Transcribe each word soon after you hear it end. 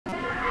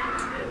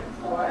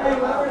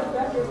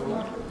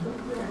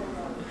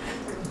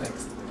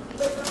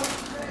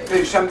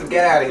Hey, Shem,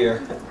 get out of here.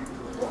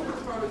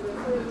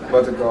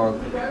 What's it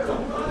called?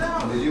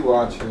 Did you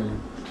watch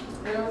him?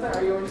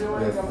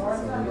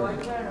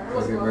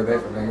 Was he birthday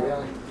for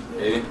Mega?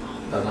 80.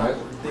 That night?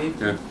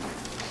 Yeah.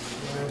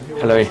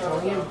 Hello.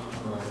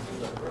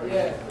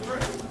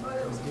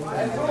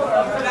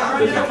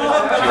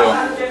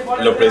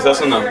 ¿Lo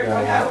presas o no?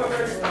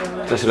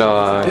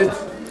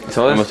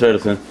 Mostrar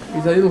it.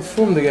 He's a little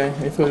film the guy.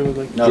 I thought it was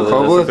like. No,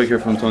 that's a picture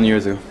from 20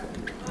 years ago.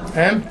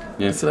 Him?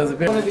 Yeah. So that's a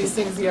bit. One of these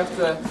things you have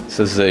to. It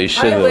says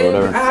shit or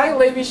whatever. Hi,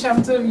 Levi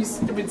Shem Tov, you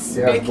stupid Yeah,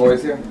 spick.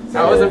 boys here.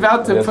 I was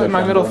about to put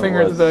my middle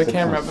finger to the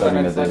camera, but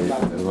then I said.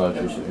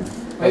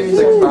 Maybe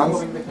 6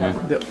 months.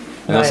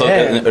 And also,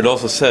 it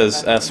also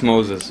says Ask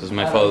Moses is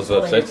my father's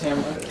website.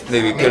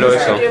 Maybe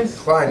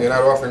fine, you're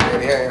not offering me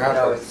any hair.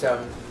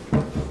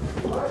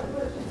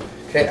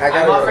 Okay, I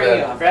gotta go to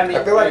bed.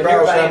 I feel like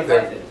Baal Shem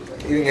Tov,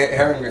 eating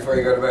herring before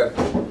you go to bed.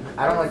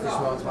 I don't like the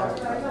schmaltz.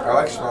 I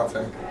like schmaltz. I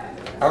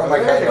don't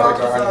like herring. I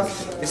like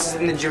onions. This is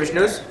in the Jewish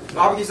news.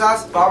 Barbecue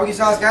sauce,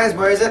 guys.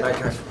 Where is it?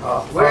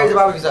 Where is the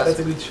barbecue sauce?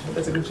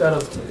 That's a good shot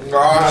of.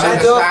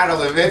 Oh,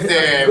 saddle of it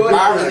there.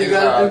 Barbecue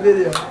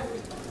sauce.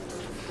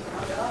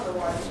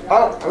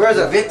 Oh, where is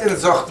it? Wit and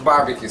zocht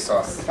barbecue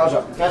sauce.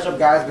 Ketchup,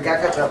 guys. We got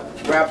ketchup.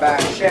 Grab back.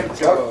 Shem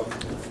Tov.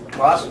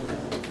 What?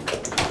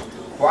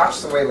 Watch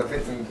the way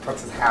Levitin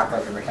puts his hat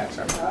up in the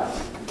ketchup.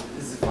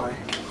 This is funny.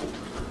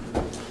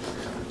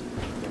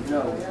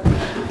 No.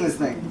 This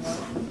thing.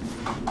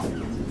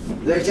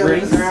 There's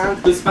drinks around.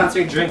 Who's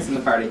sponsoring drinks in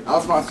the party?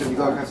 I'll sponsor you.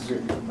 Go across the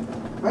street.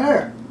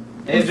 Where?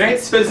 Hey,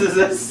 drinks? Whose is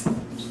this?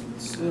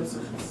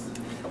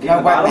 You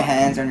gotta wipe my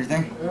hands or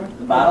anything.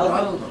 The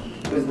bottle?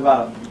 Where's the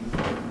bottle?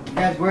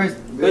 Guys, where's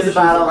the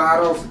bottle? The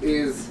bottles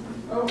is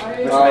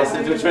Which one is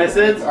it? Which one is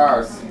it?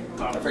 ours.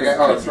 I forget.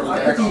 Oh, it's from the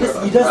extra.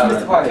 You just missed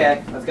the party.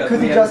 Okay, let's go.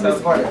 Because you just missed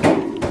the party.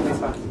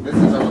 This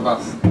is on the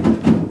bus.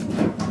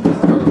 This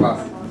is on the bus.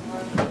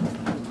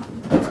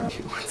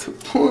 What's the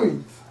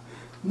point?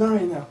 Not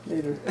right now.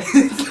 Later. I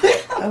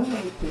don't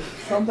know.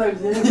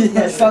 Sometimes yeah.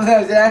 Yeah,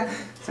 sometimes yeah.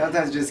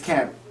 Sometimes you just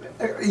can't.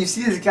 You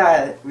see this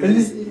guy with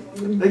his,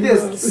 like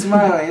this,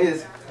 smiling.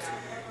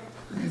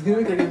 He's gonna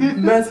make like a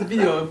massive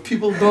video.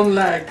 People don't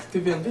like to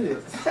be on video.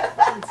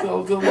 That's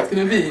all it's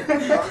gonna be.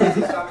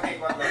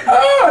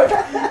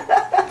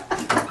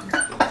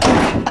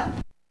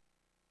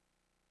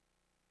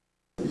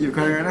 You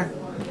recording right now?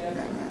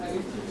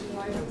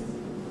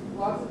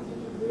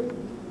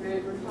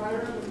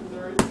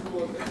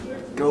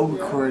 Go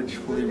record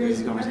fully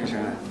music conversation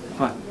right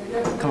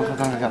now. Come on.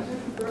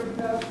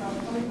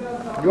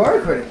 You are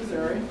recording.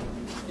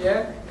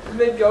 Yeah. And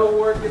they go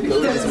work in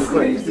the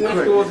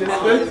schools in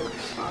England.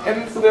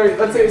 And so they're,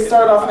 let's say they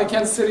start off in the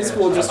Kansas City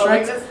school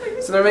district.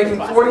 So they're making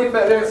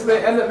so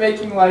they end up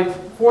making like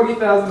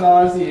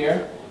 $40,000 a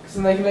year. So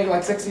then they can make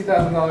like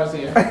 $60,000 a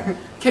year.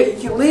 Okay,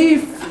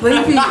 Levi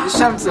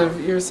Shem Tov,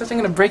 you're such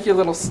gonna break your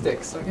little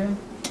sticks, okay?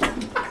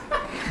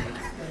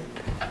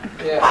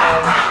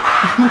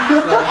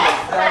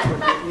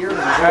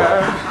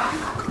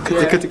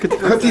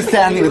 Kutsy's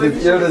standing with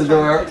his ear to the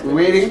door,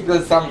 waiting for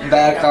something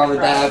bad comment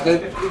to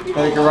happen,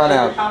 and he can run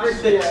out.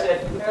 There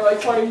are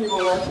like 20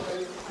 people left.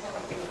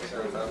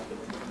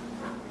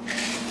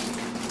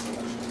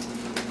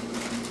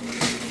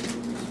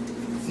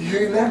 You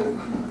hearing that?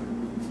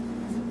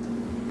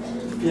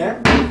 Yeah?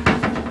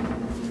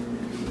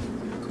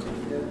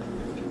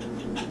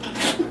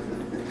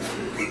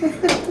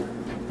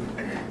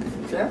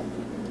 Yeah?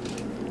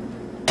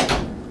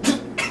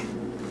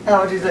 How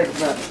much do you think?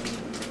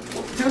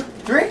 2,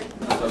 3?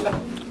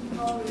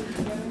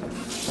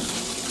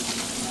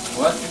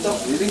 What?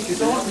 You think you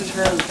don't want to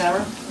turn on the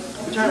camera?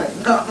 Turn it.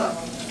 No.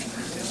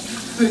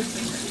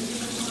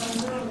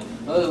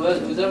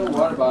 Who's ever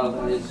water bottle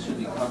that is should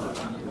be covered.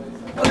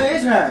 Oh, there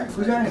is her.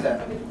 Whose turn is that?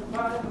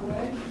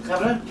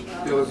 Kevin?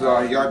 It was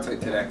yard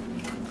site today.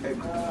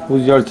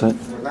 Who's your type?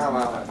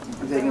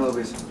 I'm taking a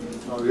little piece.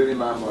 Oh, Yuri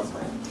Man was it.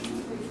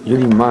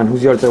 Yuri Man.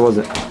 Whose your type was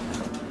it?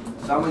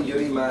 Someone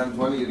Yuri Man,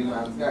 one Yuri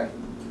Man's guy.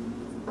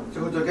 So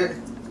who took it?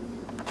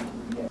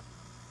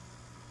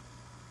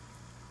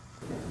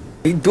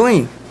 What are you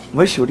doing?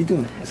 What are you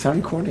doing? It's not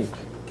recording.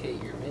 Okay,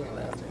 you're being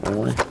allowed to. I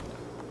want it.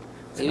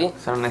 Maybe?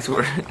 It's not a nice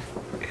word.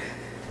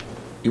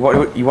 You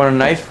want a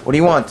knife? What do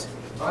you want?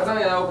 Oh, I thought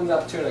you opened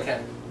up tuna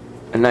can.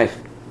 A knife.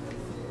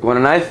 You want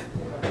a knife?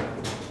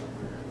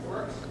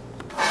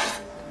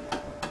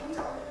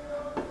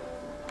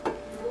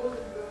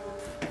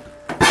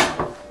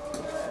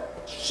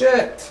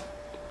 Shit!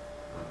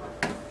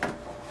 I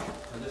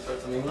just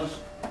wrote some English.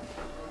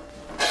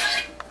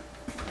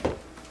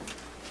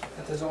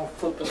 That is all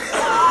flipping.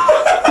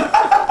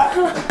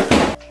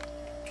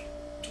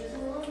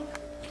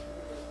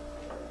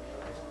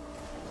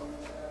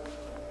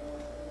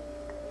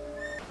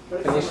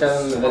 Can you show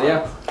them the video?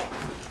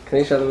 Can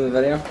you show them the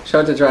video? Show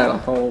it to Dryden. I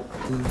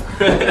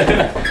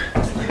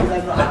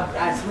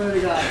swear to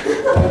God.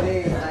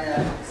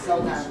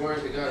 Sometimes. Swear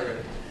to God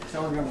already.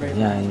 Someone's gonna break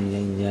Yeah.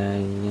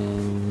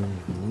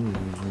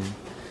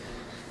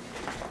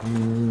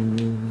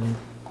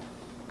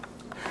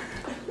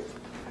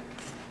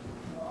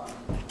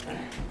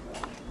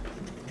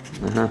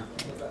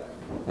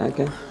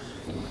 again.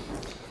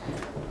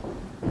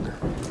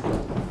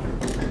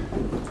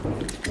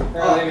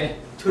 Leave me.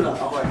 Tuna.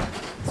 Oh, boy.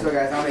 So,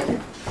 guys, I'll make it.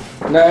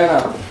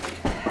 No.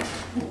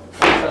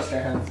 Trust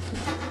your hands.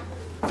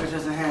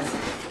 Just your hands.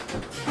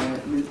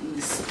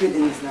 The spit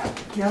in this now.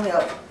 Get me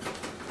up.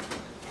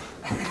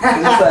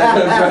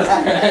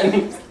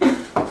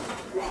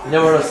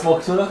 Never want to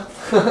smoke tuna?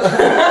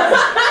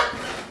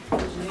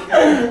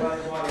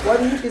 Why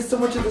do you get so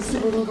much of the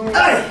super glue going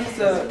on?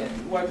 Just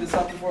wipe this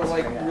off before it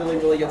like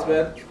really gets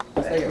bad.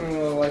 It's like I'm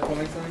gonna like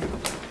plumbing something.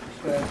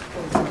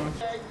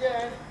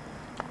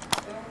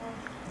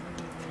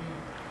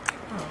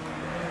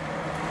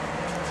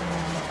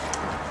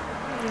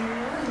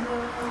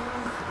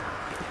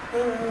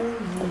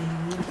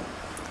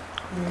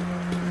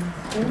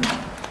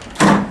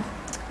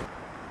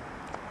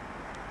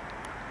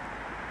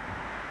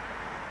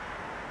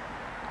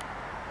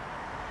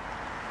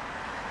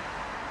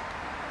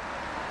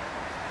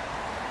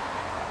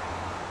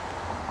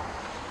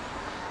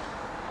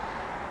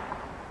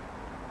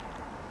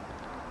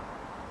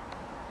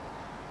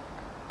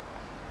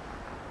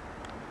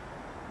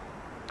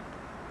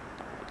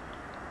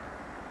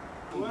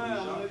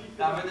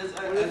 Damit ist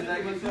ein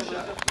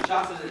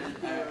Chance,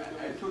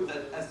 tut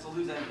es zu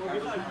lösen.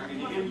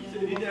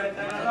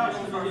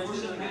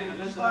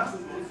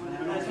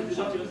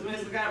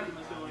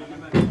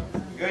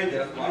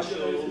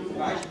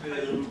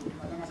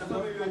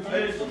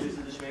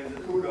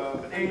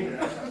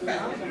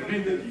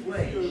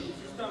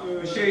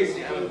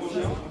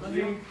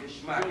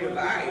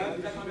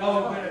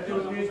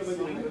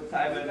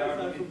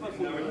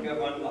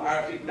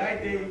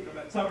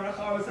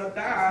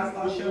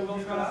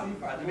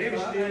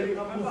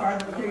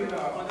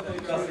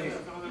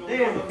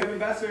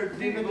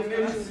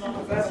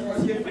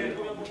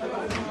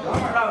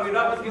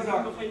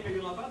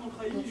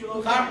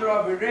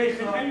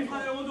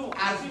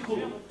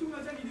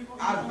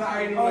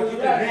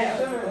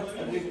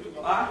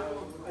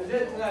 I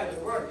did tonight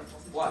at work.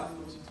 What?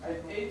 I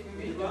ate the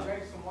meat and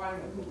drank some wine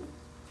with it.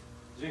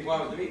 Drink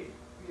wine with the meat?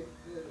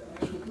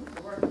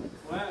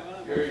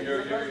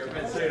 You're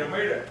been saying a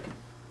murder.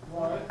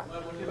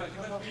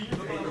 Eat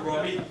the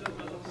raw meat.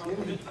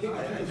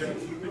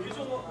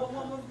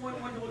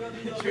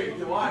 Drink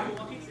the wine.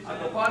 I'm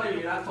the partner,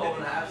 you're not 12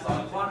 and a half, so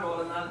I'm partner,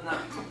 well, not.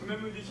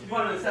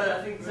 Partner said, I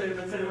think, said it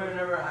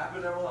never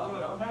happened, never will.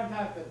 No? Can't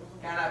happen.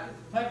 Can't happen.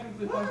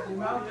 Technically, punch the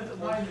mouth, it's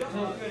wine.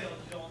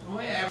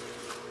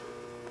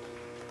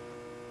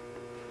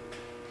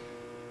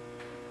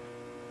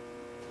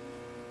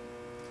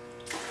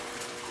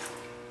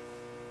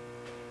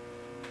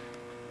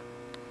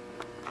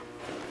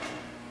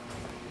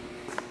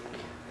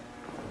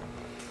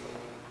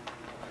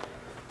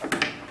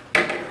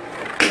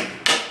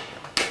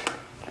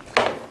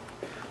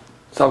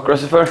 What's up,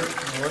 Christopher? What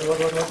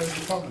is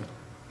the problem?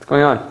 What's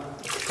going on?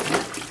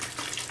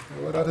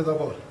 What that is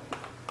about?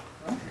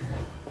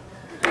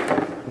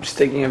 I'm just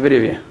taking a video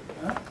of you.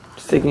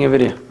 Just taking a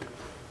video.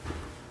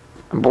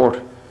 I'm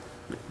bored.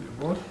 You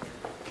bored?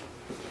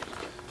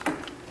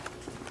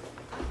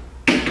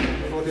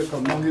 What you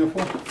come down here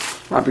for?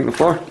 Mopping the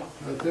floor?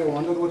 I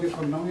wondered what you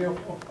come down here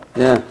for.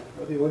 Yeah.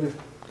 What you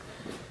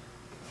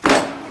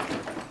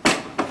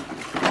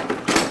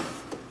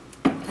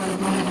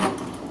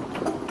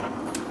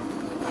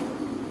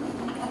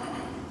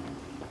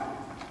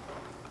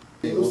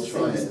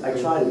I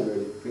tried it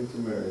already. Bring to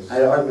mirrors.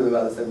 I argued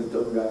about this. I've been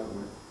talking about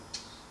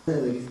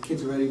it. These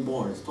kids already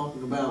born. It's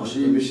talking about.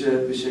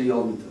 Bisher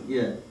Yalmita.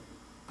 Yeah.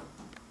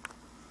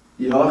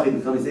 Ja,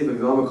 ich kann nicht sehen,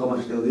 wie man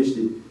kann stellen ist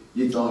die.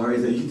 You tell her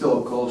that you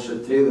tell Kolsha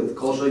Taylor,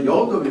 Kolsha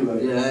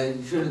Yalmita. Yeah,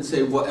 you shouldn't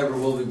say whatever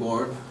will be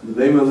born. The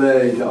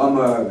Bemele, the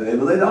Amar, the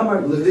Bemele, the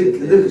Amar, the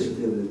Taylor.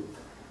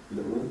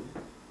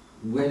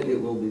 When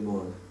it will be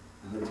born.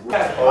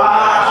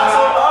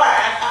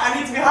 I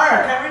need to be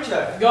higher, I can't reach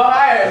that. Go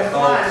higher,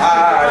 come on.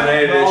 I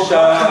need to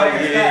show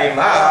you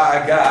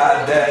my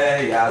God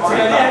day. Yeah, go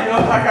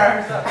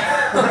higher.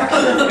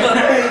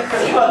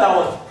 Think about that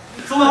one.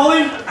 Someone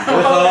holding?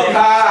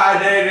 I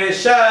need to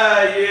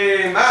show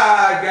you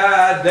my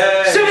God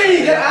day.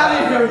 Shimmy, get out of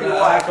here.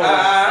 I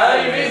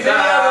need to show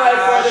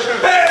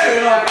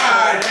you my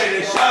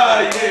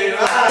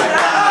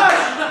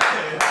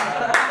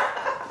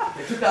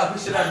They took that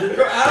shit out. I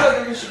don't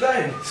think we should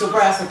blame. So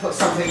we're asking to put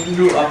something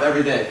new up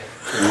every day.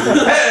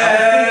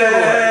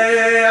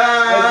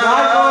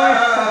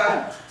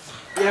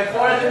 Yeah,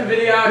 400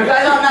 video. You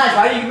guys are nice.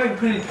 Why do you make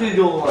pretty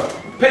dual one?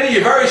 Penny,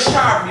 you're very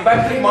sharp. You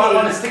might put him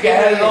on a stick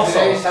ahead and also.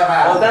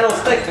 Oh, that'll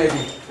stick,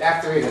 baby.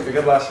 After it, it's a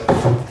good lesson.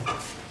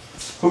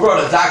 Who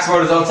wrote it? Dax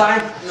wrote his own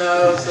time?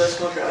 No, so it's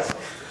more grass.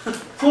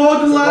 For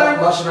the ladder.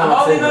 I'm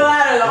holding the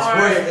ladder, don't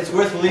worry. It's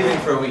worth leaving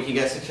for a week. You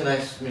get such a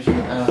nice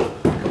mission.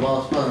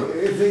 Well, it's fun.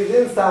 It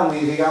didn't sound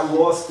easy. He got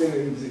lost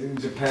in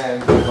Japan.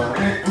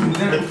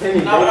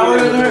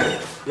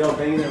 Yo,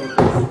 bring it.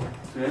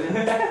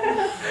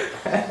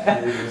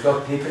 There's no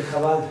paper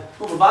chabad.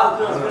 Well, the bottle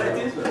feels what it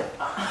is, but.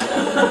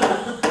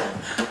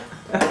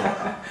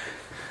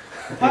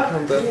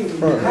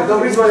 The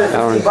reason why there's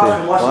 15 bucks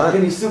and watching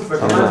Penny Super.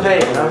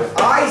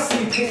 I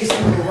see Penny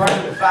Super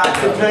running the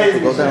fast. Go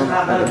down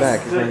at the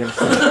back. He's not gonna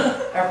see.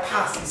 Our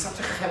pass, he's such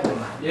a heavy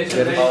man. Get his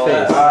face.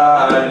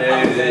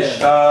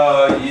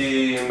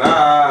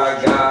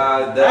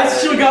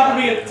 That's should got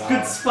me a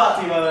good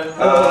spot, you know.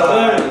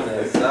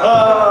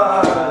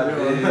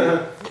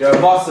 You're a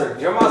monster.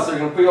 You're a monster.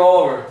 You're gonna put you all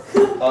over.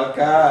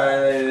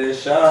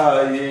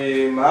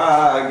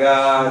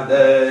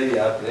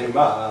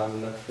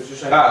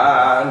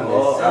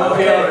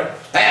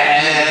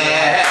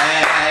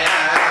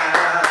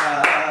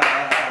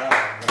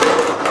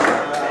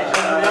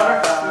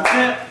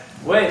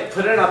 Wait,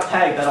 put it in a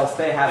peg that'll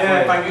stay halfway.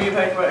 Yeah, if I give you a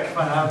peg, I can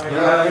find halfway.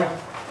 Yeah.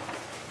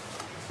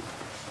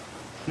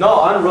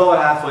 No, unroll it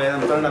halfway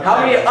and then put it in a peg. How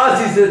many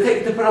Aussies did it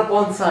take to put up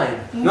one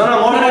sign? No,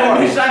 more.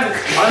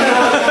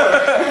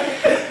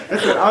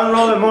 Listen,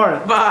 unroll it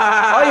more.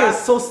 Oh, you're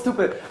so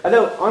stupid. I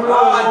know,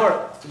 unroll it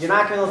more. You're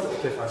not gonna listen.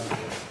 Okay, fine.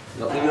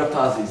 No, leave it up to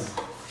Aussies.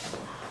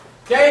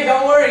 Okay,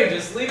 don't worry,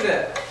 just leave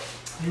it.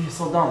 You're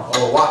so dumb.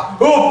 Oh, wow.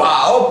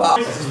 Opa!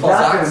 This is false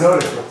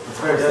accent. It's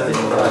very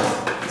sensitive.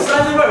 It's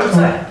not the right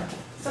side.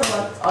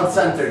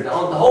 Uncentered.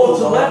 On the Oh, whole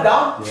to the left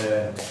down?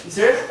 Yeah. You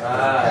serious?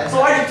 So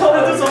why'd you tell me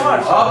to do so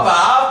much?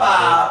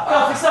 Opa! Go,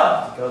 fix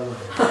up. Let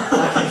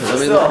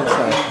me look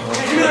inside.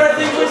 Did you do the right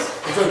thing, please?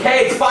 It's okay,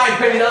 it's fine,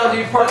 Penny. That'll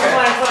be perfect.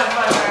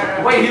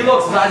 Fine. Wait, he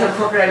looks. His eyes are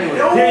crooked anyway.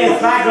 Hey,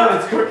 it's not good,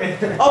 it's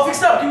crooked. Oh,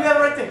 fix up. Give me that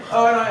right thing.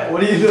 Oh, no, yeah.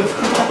 What do you do?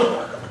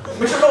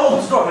 We should go hold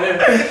the store, man.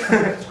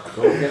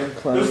 Go get him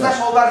Just climbed snatch up.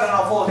 hold that and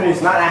I'll follow it.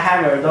 It's not a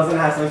hammer. It doesn't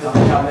have something to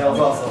pick out nails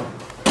also.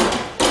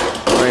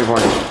 Brave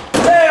one.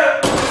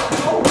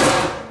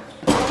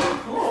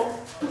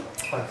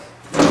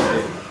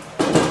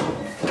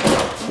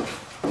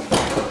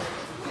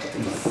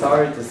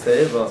 Sorry to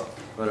say, but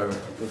whatever.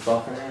 The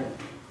softener,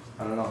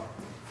 I don't know.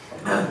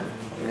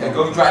 Okay,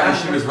 go drive your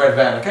Shiva's red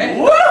van, okay?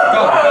 Woo! Go!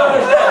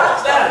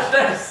 Stash!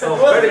 What's the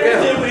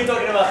idea? What are you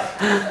talking about?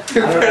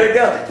 Pretty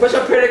good. Push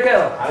up pretty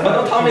good. But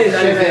don't tell me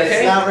anything,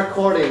 okay? It's not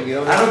recording, you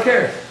know. I don't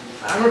care.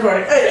 I'm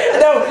recording. Hey,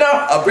 no!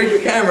 I'll break your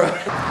camera.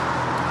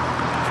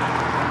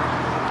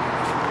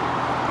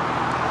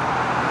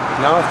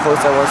 Now how close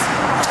I was.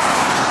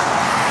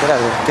 Get out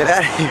of here. Get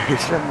out of here.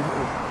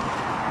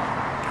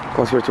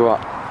 Closer to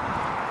what?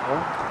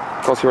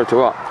 Closer to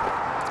what?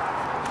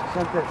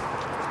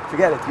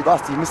 Forget it. You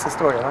lost it. You missed the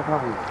story. I'm not gonna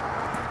help you.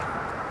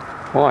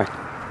 Why?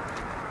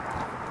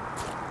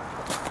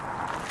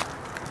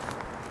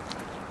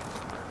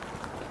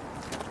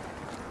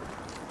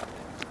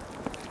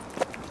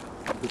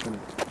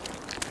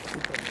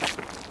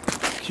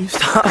 Can you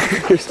stop?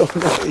 You're so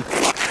annoying.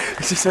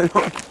 It's just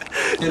annoying.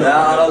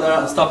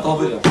 No, stop the whole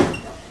video.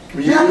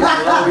 We have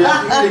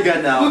really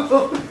good now.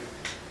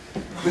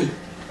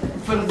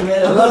 It's because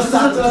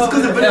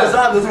the video's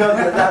on. There's gonna be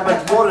that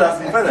much more that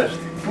hasn't finished.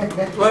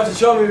 We'll have to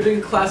show me we're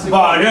doing classic.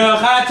 Now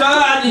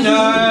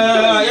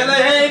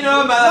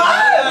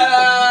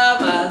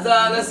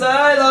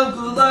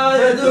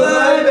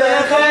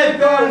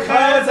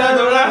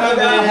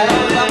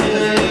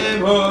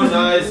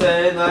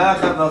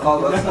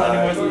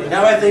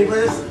I think,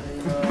 Liz.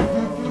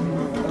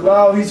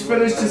 Well, he's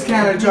finished his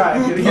can of dry.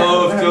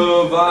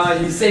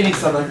 He's saving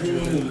something.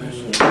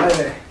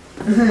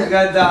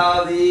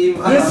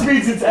 This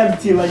means it's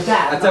empty like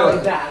that. That's Not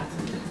like that.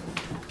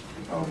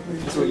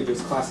 That's what you do.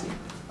 It's classy.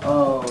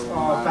 Oh,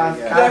 fast.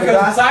 Yeah,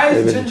 because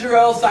side's ginger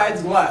ale,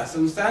 side's glass.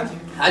 Understand?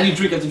 How do you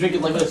drink it? You have to drink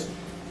it like this.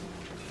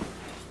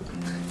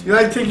 You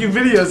like taking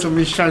videos of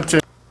me trying to.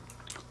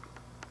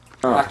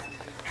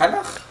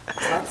 Halach,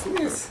 that's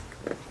nice.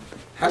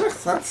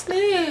 Halach, that's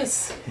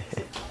nice.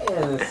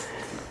 Yes.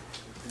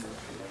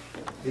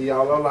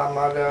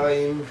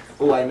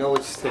 Oh, I know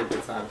which tape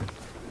it's on.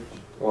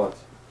 What?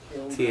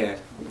 T-head.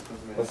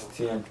 What's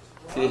TN?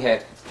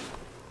 T-head.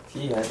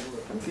 T-head.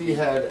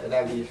 T-head,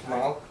 that'd be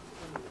small.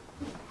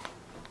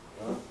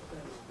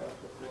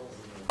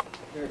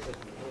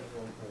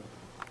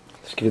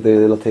 Just give you a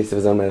little taste of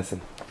his own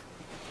medicine.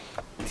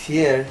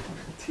 T-head,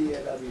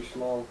 that'd be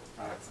small.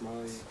 It's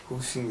small.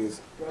 Who sings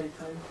this?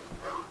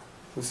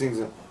 Who sings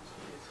it?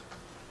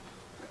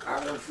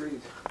 Arnold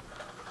Fried.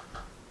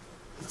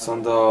 It's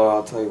on the,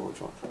 I'll tell you which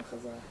one. From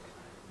Kazakh.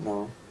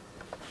 No.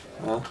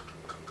 Huh?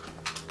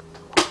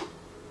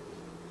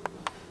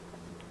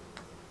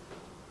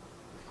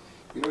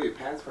 You know your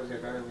pants for your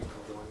better we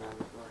called the one down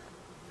the floor.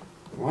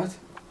 What?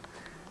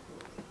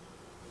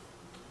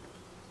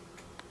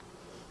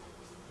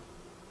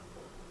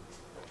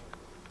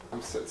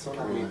 I'm so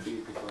not mean to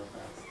you before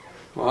fast.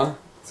 What?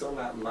 So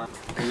not my.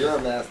 You're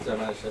a master,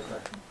 my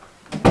shipper.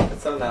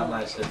 It's so not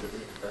my shipper.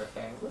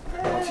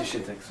 What's your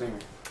shit like? Swing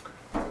me.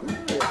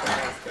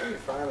 It's gonna be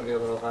fine. It'll be a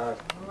little hard.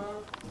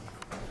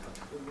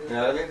 You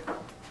know what I mean?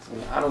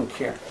 I don't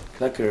care.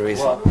 Cause I could erase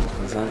it. I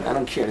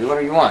don't care. Do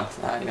whatever you want.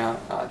 You know,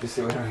 I'll just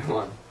say whatever you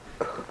want.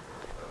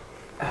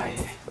 Ah,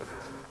 yeah.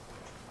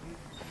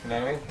 You know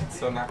what I mean? It's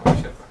so not my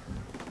shipper.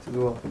 To do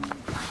what?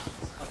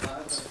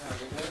 I'm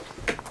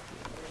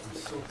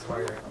so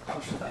tired. I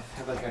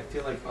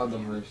feel like other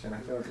merch and I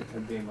feel like it's a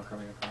demon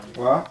coming upon me.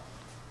 What?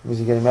 Means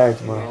you're getting married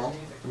tomorrow. No,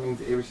 it means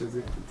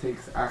Eibishter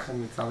takes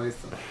Achan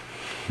Mitzalesa.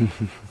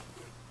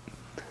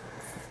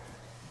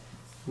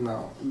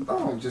 No,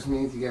 it just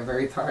means you get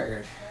very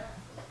tired.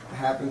 It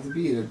happened to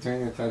be that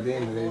during the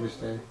Tardim, the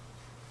Eibishter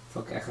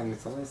took Achan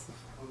Mitzalesa.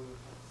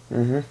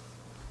 Mm-hmm.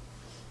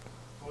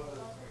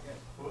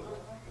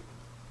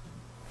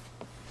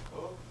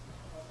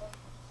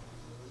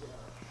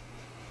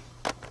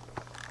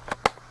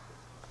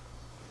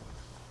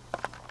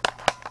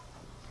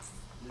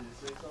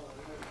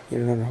 You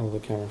don't have to hold the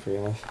camera for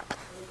your life.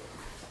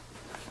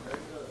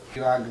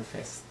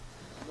 Videographers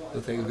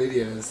will take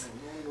videos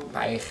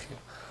by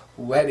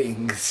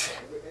weddings.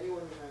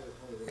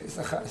 It's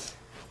a chas.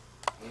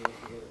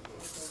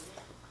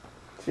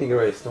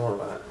 Figure eight, don't worry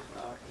about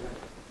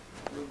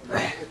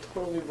it.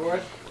 Totally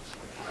bored.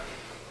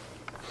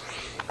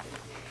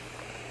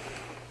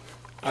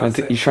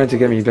 You're trying to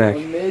get me back.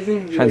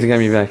 Amazing. Trying to get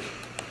me back.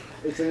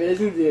 It's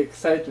amazing the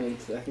excitement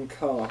I can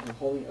call from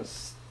holding a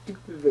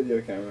stupid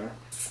video camera.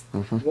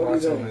 Mm-hmm. What are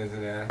you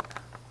doing?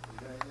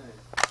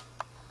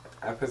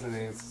 I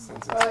personally,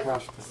 since it's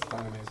crushed, this is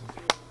not amazing.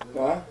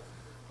 What?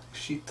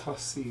 She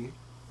tossy.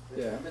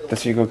 Yeah.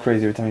 That's why you go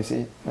crazy every time you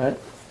see it, right?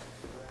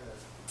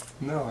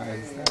 No, I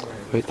understand.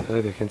 Wait,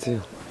 I can see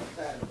it.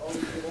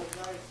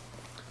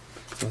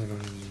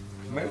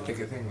 Might take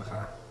a thing,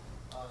 Macha.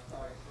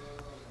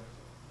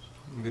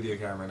 Video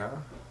camera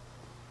now.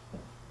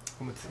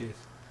 Come see it.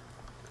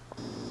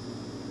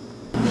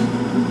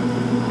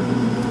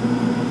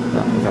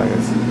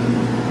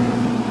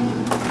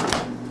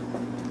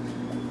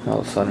 No, all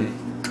of a sudden,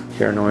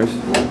 hear a noise.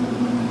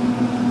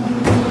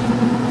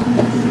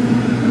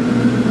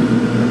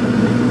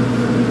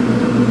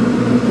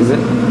 Is it?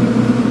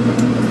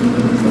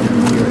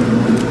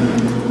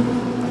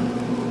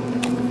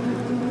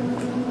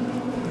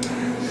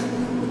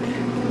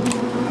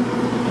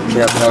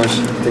 Yeah, Powers,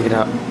 take it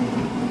out.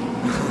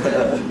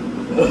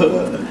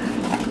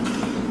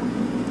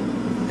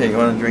 Hey, you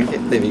want to drink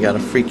it? Baby, you got a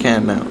free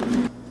can now.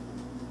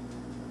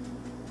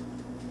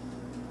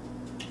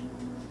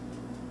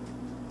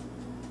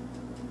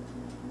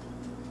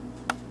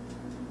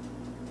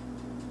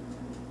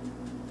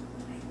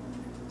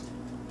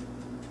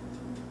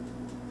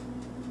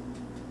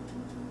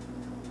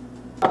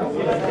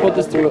 Put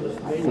this through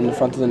from the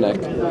front to the neck.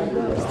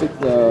 Stick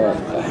the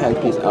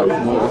handpiece out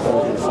from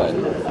the side.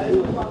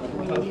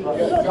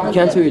 You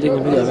can't see what you're taking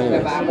a video of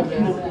anyways.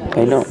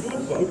 I know.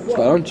 So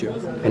why don't you?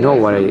 I know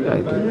what I do.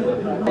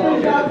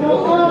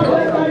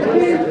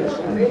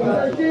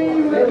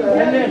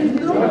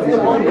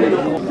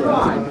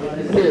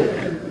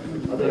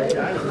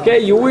 Okay,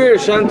 you weird,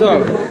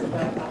 Shanto.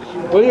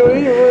 What are you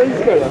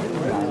scared of?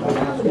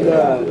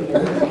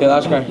 Okay,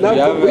 that's great. No,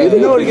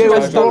 the game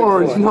was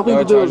storage. Nothing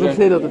to do with the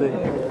potato today.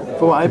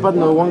 For my iPad,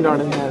 no one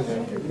garden has.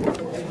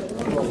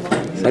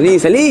 Salí!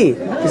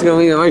 Qu'est-ce qu'on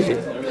va manger?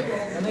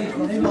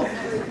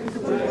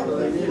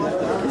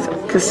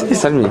 Qu'est-ce que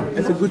ça me dit?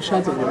 It's a good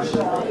shot of yours.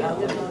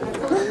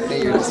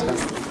 You're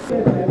disgusting.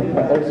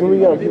 I'm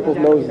zooming in on people's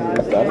noses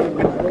and stuff.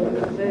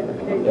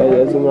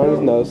 Yeah, zoom on his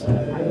nose.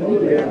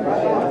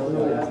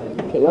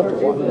 Okay, you have to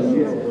walk.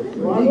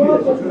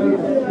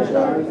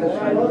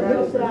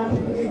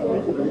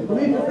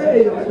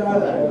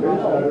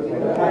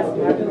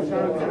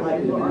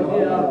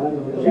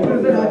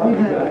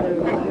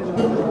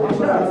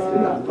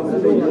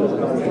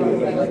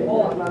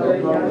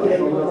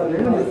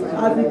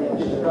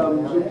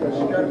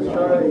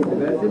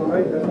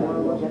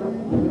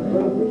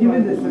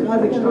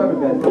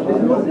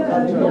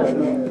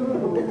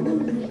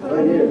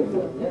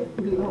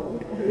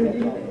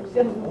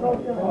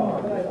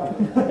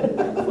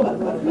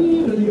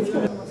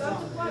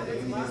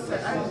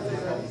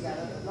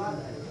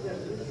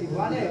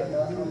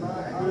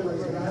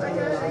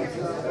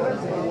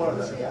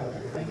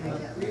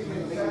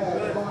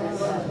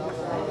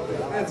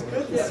 That's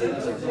good to see.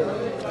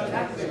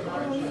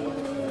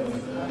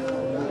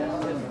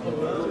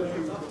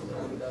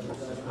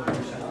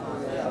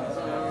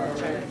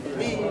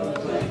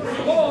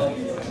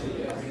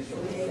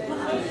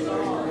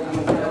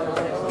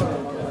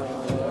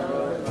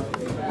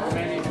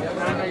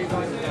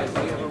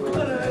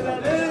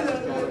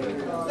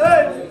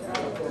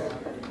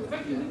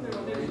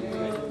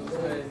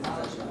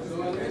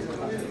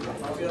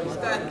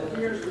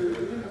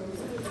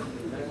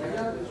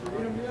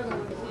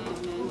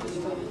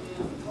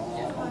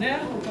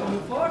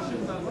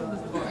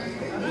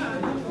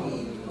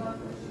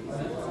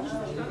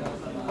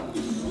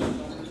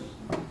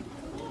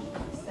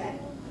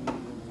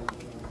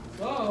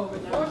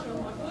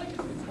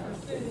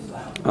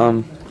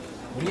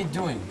 What are you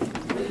doing?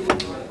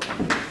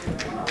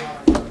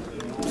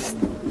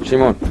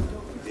 Shimon.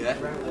 Yeah?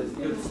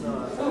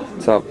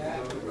 What's up?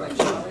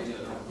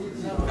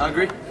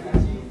 Hungry?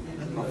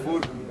 My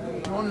food?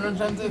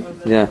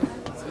 Yeah.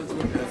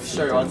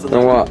 Sure, you want some?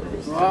 Then what?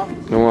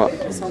 Then what?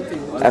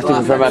 I have to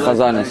prepare my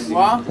chazanas. I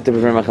have to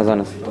prepare my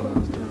chazanas.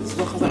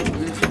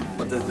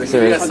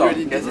 Serious.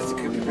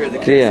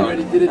 Clear.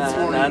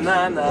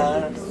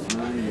 Nah.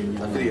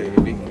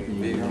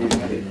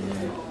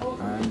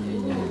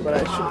 but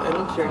I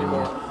don't care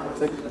anymore.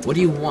 It's like, What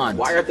do you want?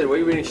 Why are there? What are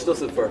you reading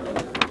Shtilson for?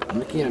 I'm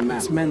looking at a map.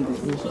 it's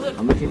Mendy.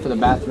 I'm looking for the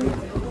bathroom.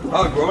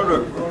 Oh,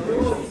 Groner.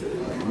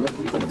 I'm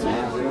looking for the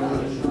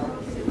bathroom.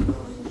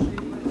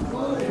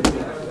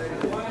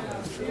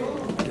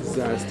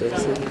 Disaster.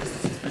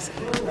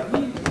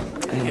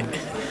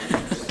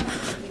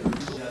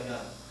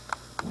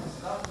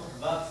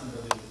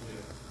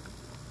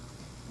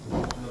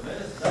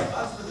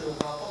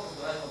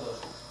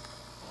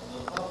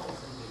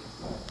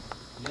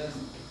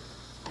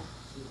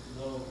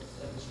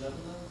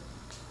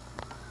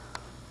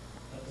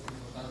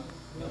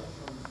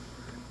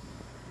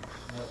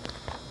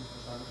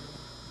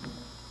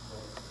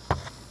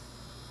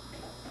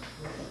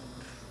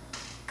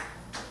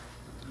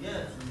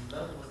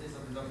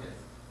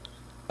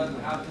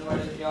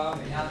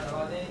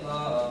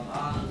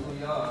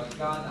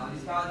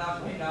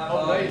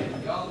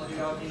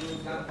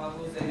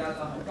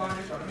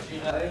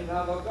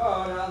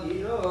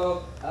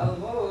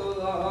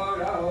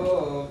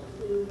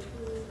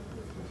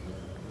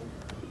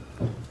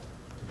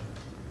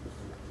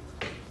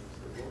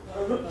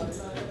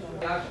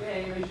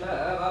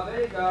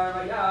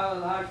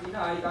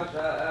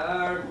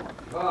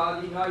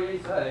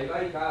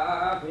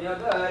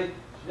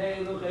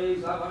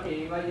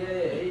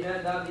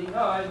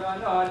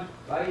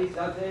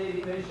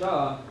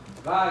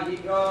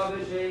 ויקרא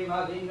בשם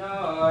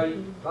אדינוי,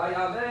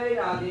 ויבן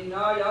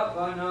אדינוי על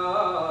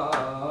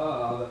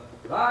פניו,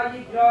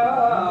 ויקרא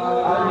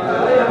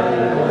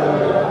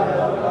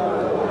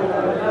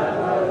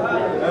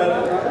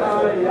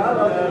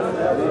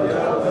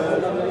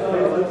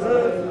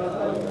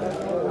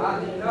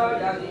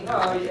אדינוי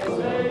אדינוי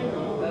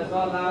אצלנו,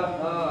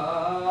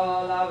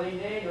 וסלחנו,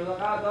 לאבינו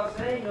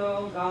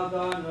וחטאתנו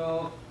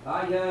חטאנו,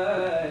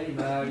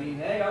 ויאמר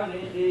הנה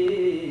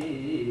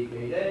אנכי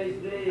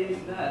כדי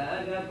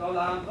נגד כל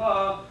עמך,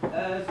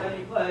 אעשה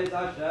פלייס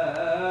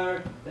אשר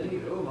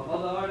תנגרו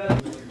בכל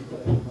הארץ.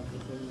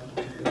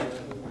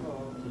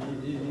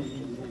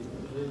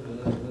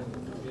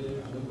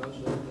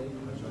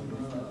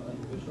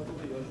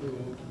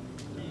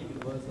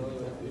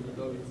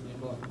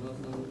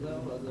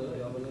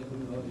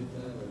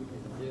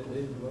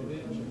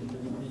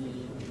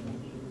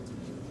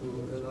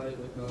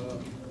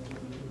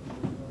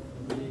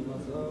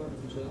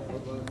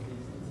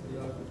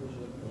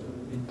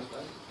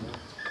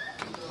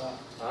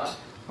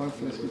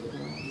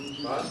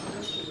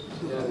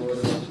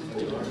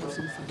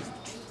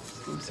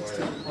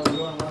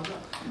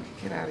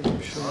 Get out of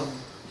here, Sean.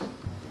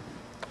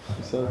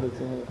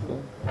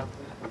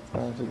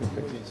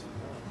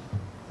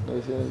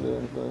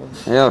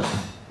 Señor.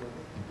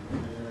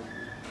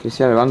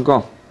 Cristiano, el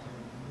banco.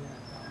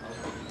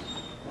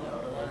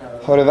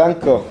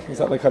 Horavanko. Is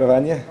that like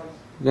Horavanya?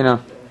 You know.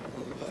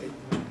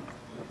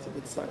 It's a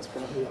bit sucks,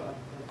 bro.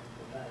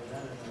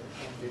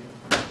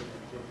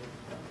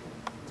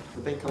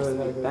 The bank comes to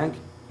me. Bank?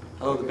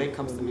 Oh, the bank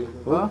comes to me.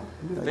 What?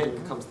 The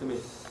bank comes to me.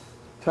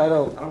 Try to. I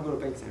don't go to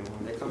banks anymore.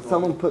 They come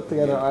Someone put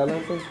together an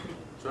island thing?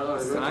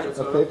 tonight.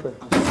 A paper.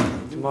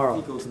 Tomorrow.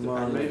 He goes to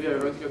Tomorrow. bank. Maybe I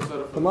went to get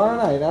soda from Tomorrow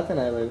night, not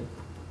tonight, lady.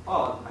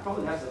 Oh, I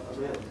probably have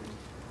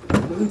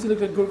some. Doesn't he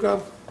look like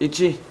Gurkov?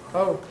 Ichi,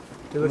 Oh.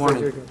 good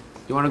morning.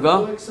 You want to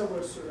go? Like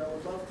somewhere, sir. I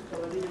would love to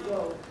come. I need to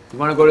go. You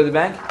want to go to the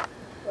bank?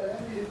 But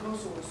I need to go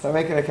somewhere. So I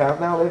make an account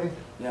now, lady?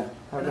 Yeah.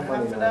 Have In the a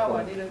money half an now. hour,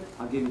 I need to.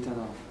 I'll give you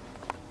 $10.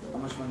 How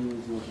much money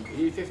is you looking?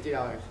 You need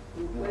 $50.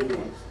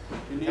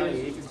 You need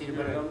You need 15 to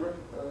put it.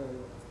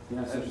 You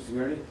have Social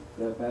Security?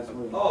 The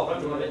passport? Oh,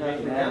 but you want to make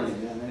it down?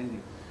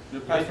 anything. The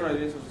password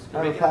is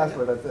I have a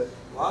password, that's it.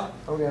 What?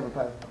 I only have a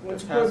password.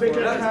 Once you put a big Do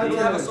you have a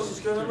account, social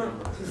security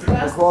number?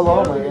 I call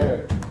home, I get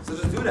it. So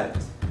just do that.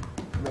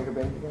 Make a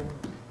bank account.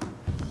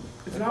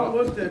 it's not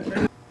worth it,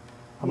 man.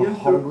 I'm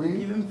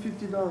hungry. Even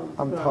 $50.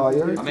 I'm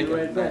tired. I'll make it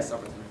Right nice. back.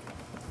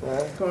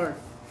 Yeah. Car.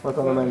 What's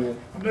on the menu?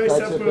 Nice Fried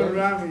supper chicken? and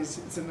Rami's.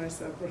 It's a nice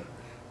supper.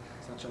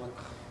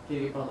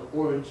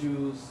 orange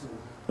juice.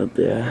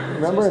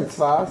 Remember in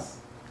Tvas?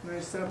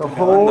 Nice supper. The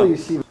whole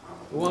yeshiva.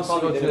 Who wants to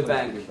go to the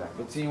bank?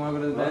 Let's see, you want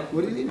to go to the bank?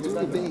 What do you need to do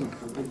with the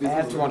bank? I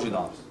have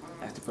 $200.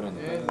 I have to put in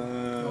the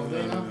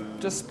bank.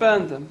 Just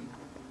spend them.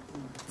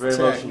 Very Check.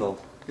 emotional.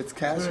 It's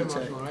cash or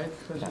check? right?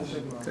 Can I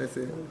see? Can I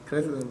see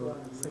them?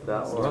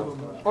 That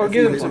one. Or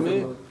give them to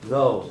me.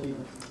 No.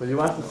 When you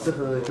watch the stuff,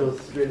 it goes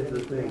straight into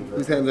the thing.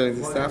 Who's handling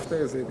the staff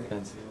there? Is it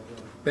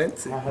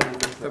Bensi?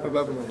 Step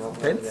above him.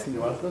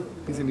 Bensi?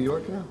 He's in New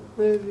York now?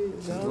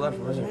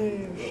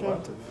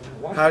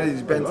 How did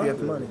Bensi get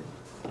the money?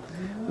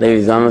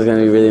 Levi, Zama's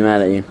gonna be really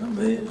mad at you.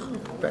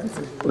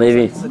 Bensi.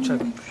 Levi,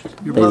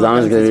 Your Levi,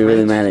 Zama's gonna be really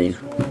rich? mad at you.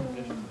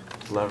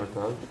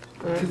 Leverton.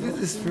 Could do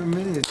this for a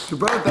minute. Your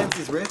brother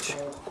Bensi's rich?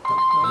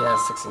 Yeah,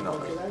 $16.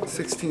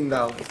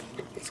 $16.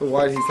 So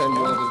why did he send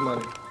you all this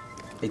money?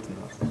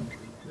 $18.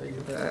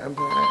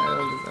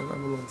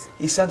 I'm lost.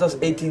 He sent us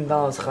 $18,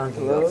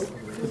 Khanki.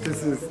 But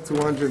this is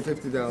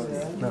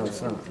 $250. No,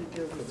 it's not.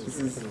 This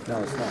is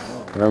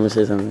Remember to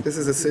say something. This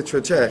is a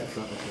Citra check.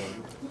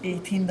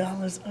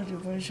 $18 on your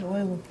Virgin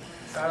Island.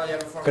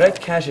 Could I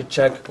cash a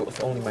check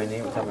with only my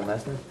name without my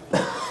last name?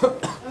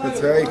 That's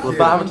very cute.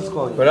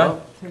 Could I?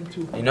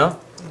 You know?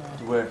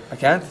 Where? I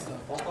can't?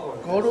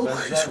 Go to,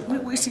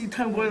 we see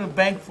time going to the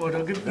bank for it.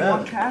 They'll give you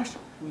one cash.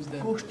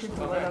 Go straight to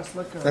the last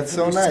liquor. That's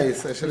so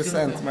nice. I should have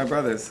sent my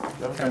brothers.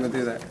 Trying to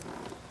do that.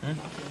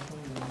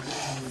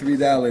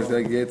 $3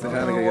 I gave to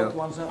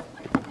Hanukkah.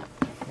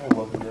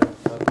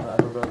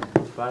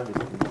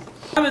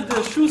 Mit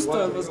der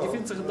Schuster, was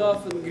gefindt sich da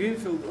von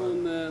Greenfield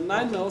und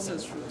nein, no, has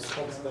shoes.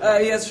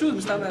 He has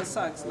shoes, but not has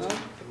socks, no?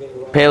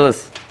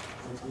 Payless.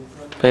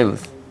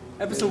 Payless.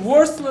 It's a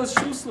worstless,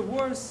 shoesless,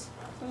 worse,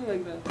 something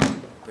like that.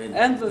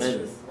 Endless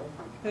shoes.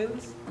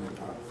 Payless?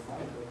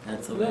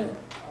 That's a No,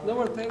 no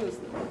more payless.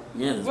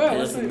 Yeah, there's Where? Payless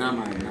What's in it?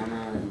 Nama.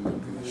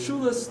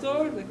 Shoeless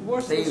store, like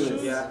worstless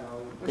shoes. Yeah.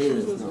 Or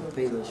Payless, shoeless? no,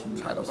 Payless.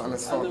 Titles on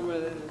his I don't know phone. where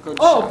that is.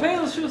 Oh,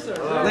 payless shoes, sir.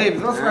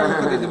 Babe, what's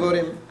wrong with the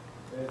voting?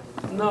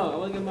 No, I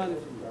want to get money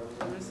from you.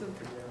 Very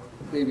simple.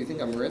 Babe, you think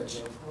I'm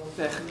rich?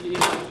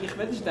 Ich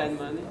weet niet dein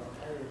money.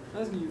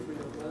 That's you for you.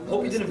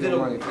 Hope you didn't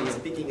video me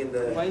speaking in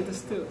the. Why you to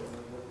steal?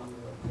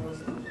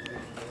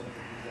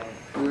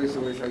 Where is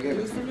I get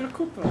Use it? from your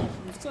Cooper.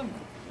 From some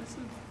Cooper. That's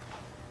it.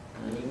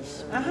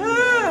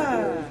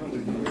 Aha!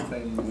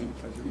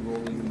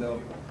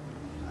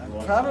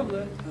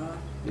 Probably. I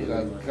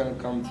couldn't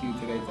come to you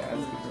today to ask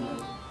you for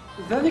money.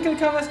 Then you can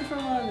come ask for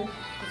money. The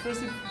first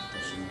thing.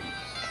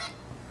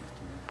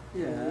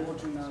 Yeah.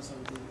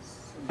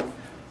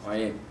 Why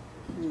you?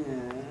 Yeah.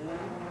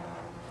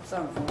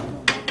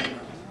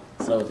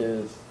 So it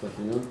is. What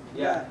you know?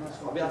 Yeah,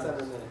 I'll be outside in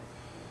a minute.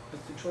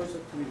 It's the choice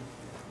of three.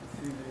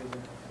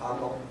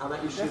 I'm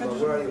at your shoe, but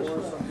where are you?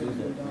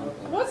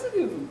 What's it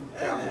even?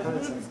 Yeah, I'm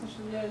gonna say.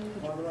 Yeah, you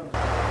can.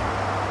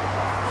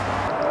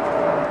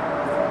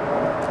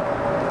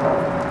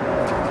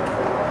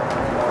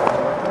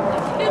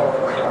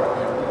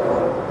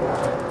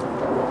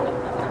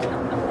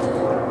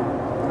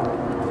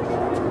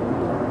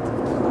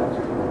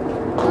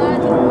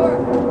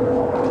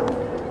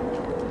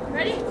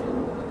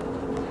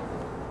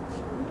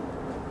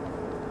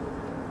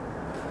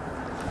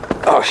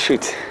 Oh,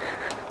 shoot.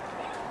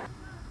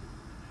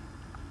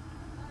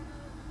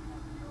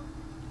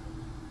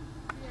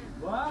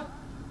 What?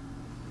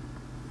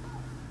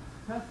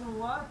 Tesla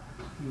what?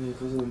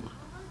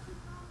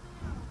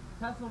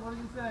 Tesla, what did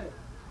you say?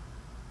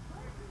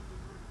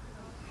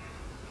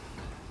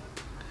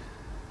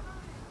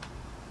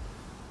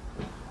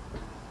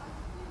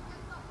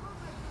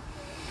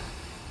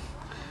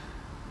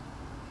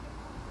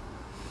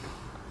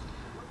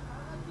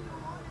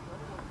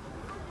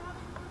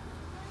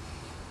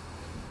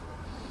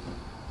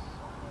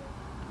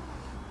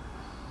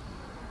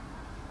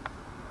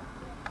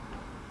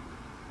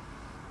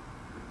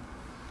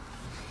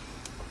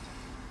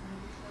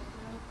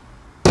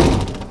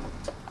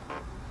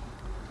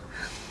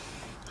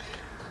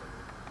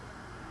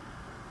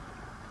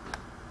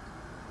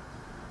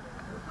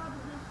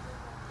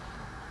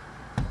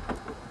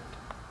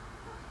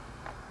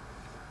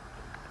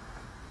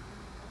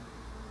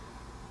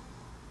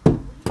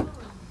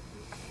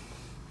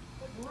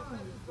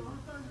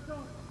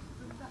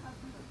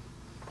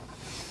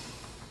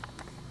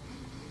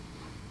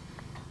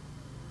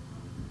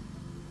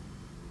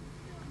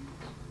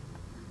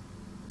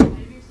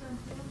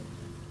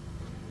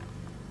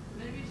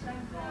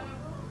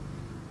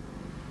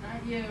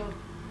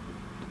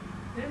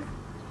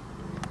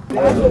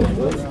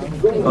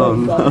 Oh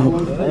no.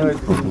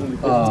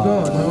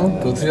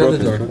 Go to the other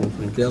door.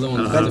 The other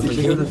one.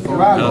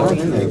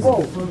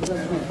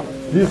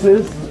 This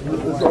is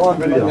the one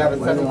that you have a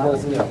second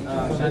course meal.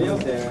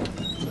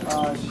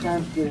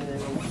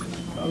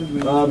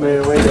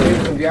 Man, wait. Do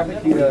you have the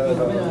key to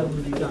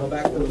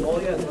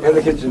in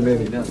the kitchen,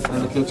 baby? In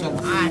the kitchen?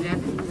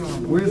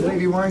 Where's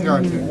Lady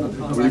Weingarten? No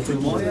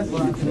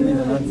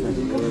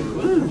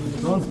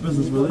one's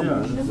business, really.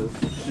 Down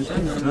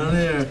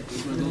here.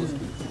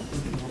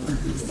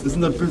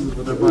 Isn't that business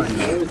what they're buying?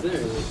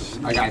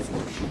 I got it.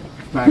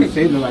 Man,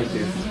 say it like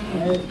this.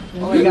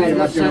 Oh, you guys,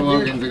 Let's go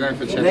Logan's. They're going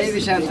for chips.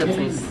 maybe Shan said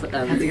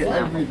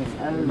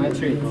my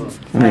treat.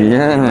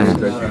 Yeah.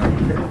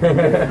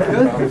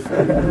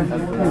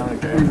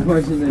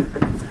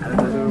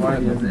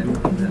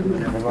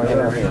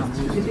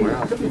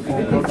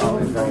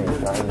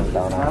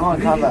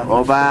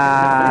 Opa.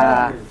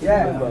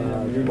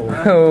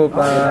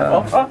 Opa.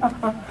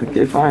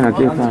 Okay, fine.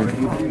 Okay, fine.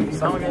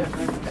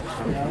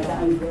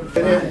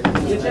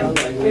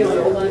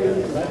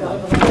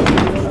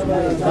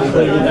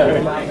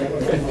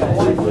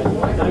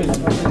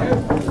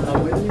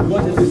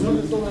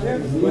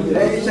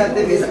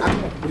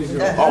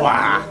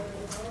 Opa.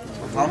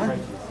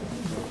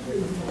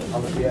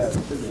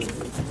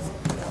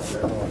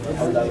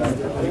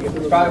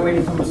 Probably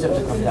waiting for my sip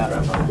to come down.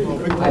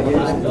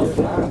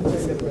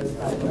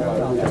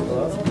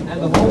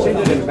 And the whole change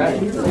it in the back.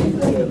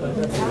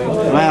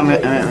 I'm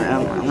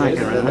not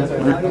camera now.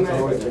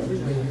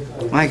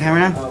 My camera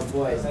now?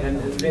 And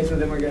basically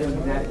then we're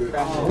getting that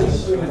crash.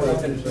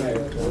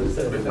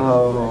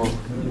 Oh.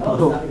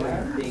 Oh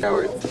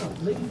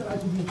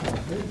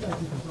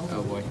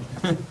boy.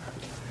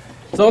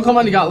 Someone come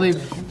on, you got leave.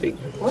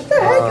 What the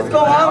heck is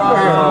going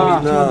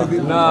on, bro?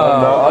 No.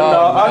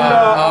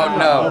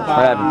 What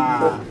happened?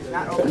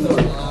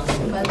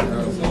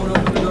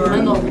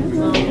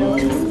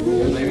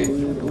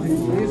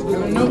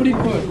 Nobody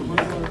put.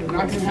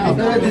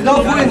 There's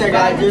no food in there,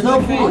 guys. There's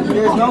no food.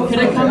 There's no food.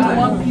 Can it come to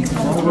one piece?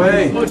 No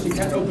way. Push, you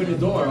can't open the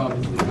door,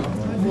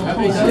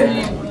 obviously.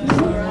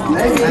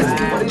 Hey, what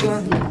are you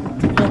doing?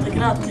 You gotta take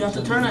it out. You have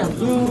to turn it. And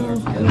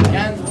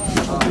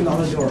Open the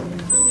door.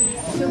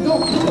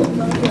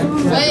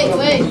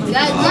 Wait,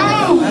 guys,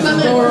 no! that's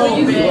the door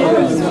open.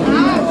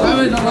 I'm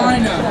in the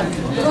line now.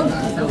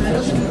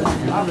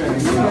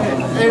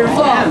 Hey, you're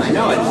fine. I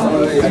know it.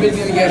 Everybody's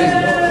gonna get it.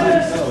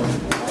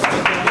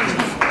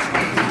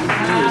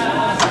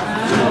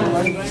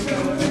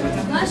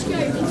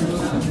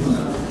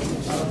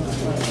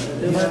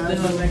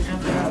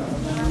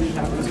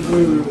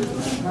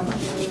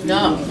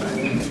 No.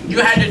 You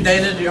had your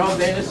data, your own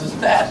data is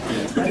fast.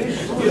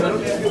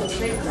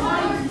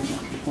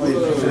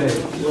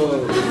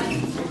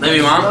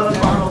 Maybe, Mom?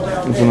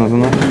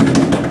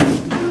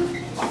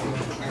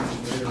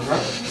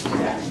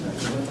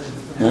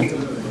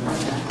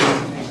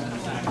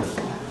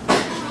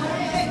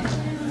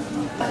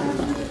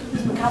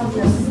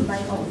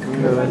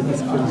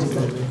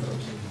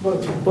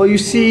 Well, you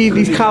see,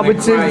 these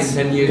Cobbitons,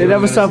 they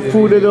never stop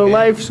food in their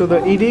life, so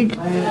they're eating.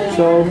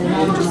 So.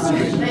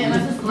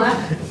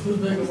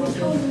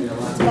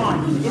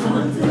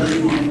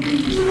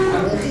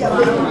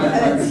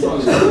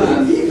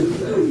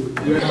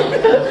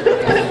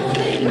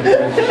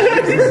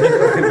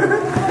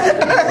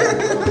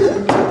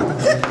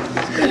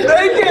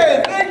 Thank you!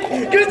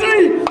 Give it to me!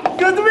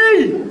 Give it to me!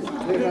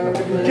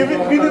 Give it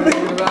to me!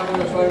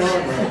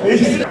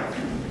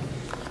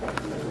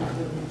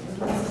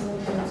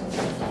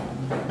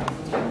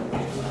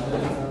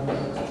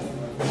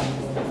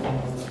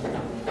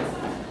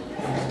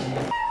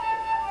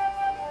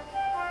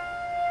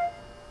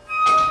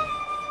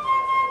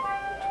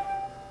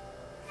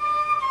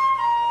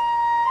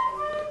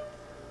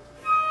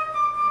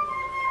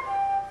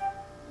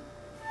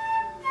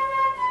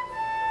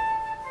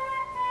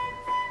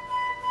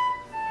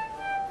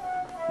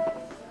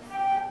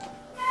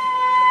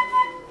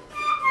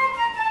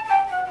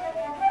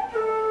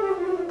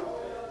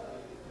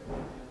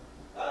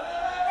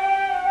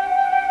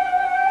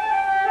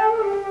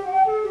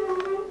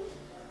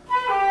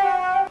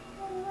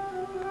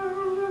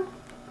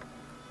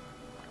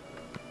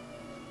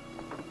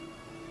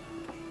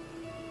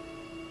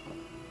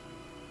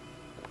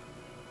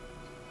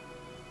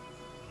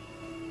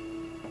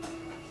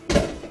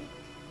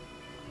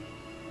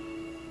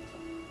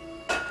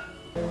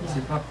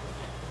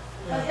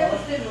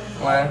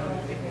 Ouais.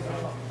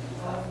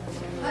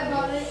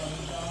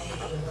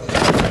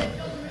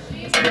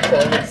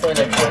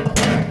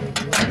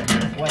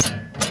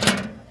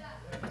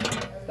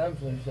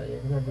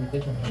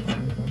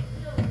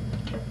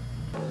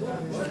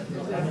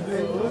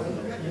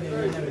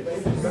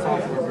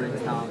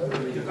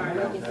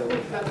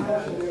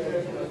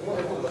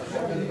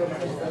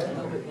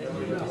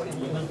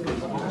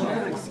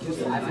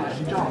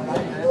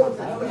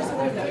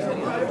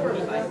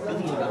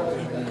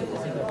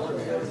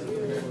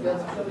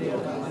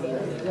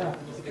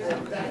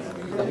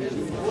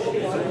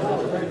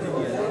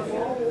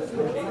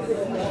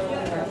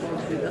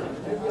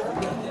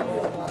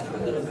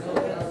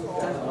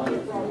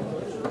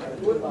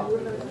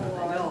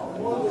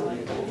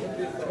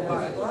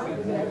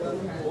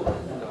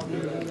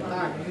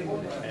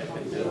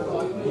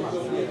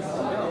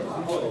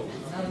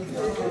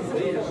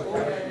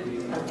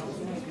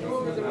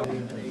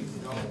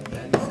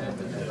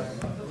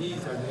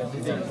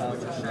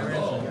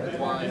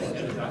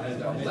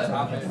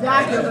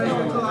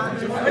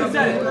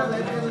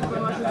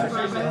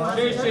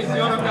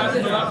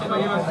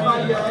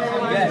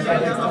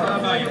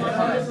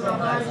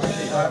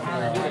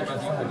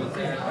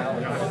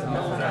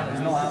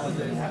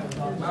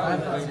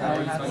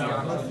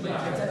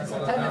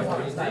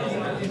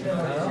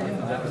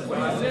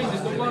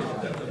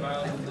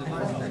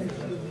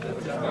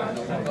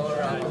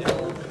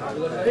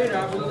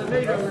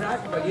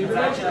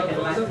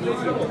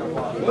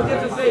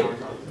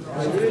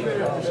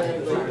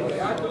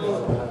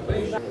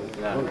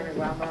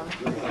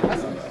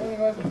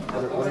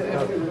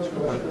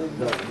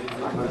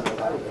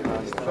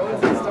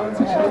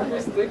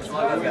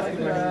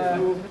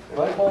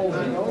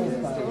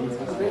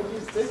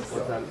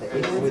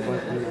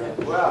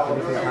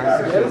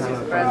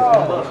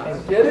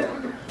 Get it?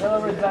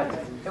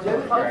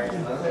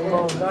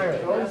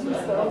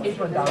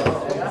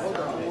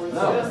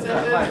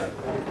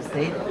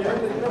 State?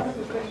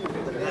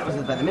 That was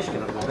by the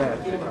Michigan over there.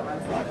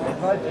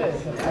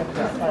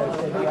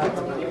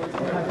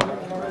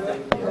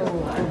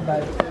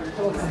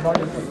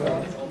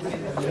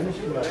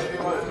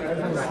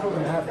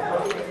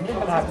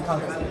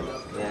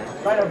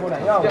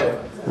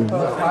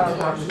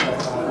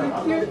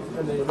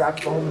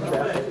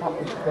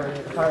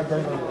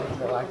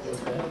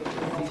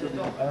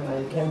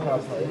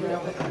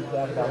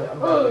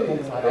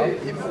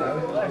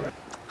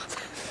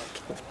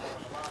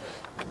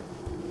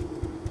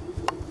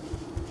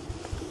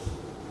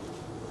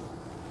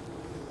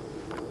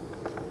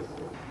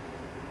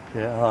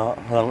 Yeah,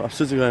 I'm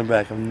seriously going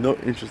back. I'm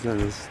not interested in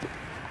this.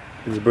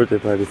 It's a birthday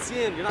party.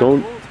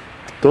 Don't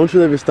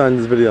shoot every star in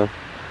this video.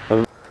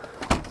 Okay.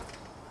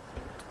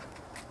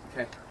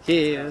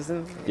 Here's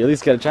you at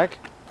least get a check?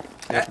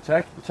 Yeah.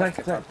 Check.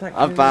 Up,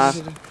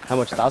 how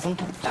much?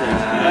 1,000?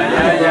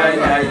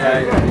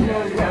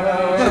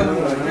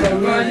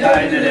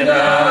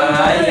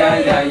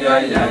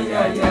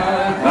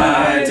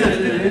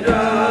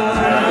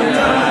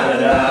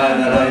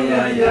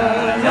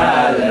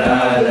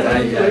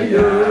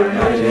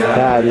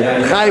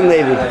 Chaim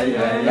Levy.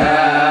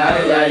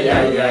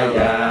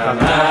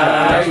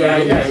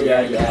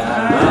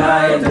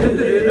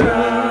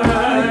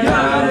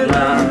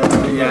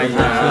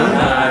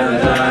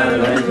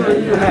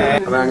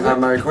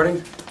 Am I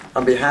recording?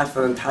 On behalf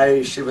of the entire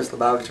Yeshivas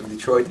Lubavitch of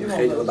Detroit and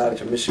Cheder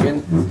Lubavitch of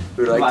Michigan,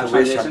 we would like to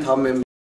wish our Talmim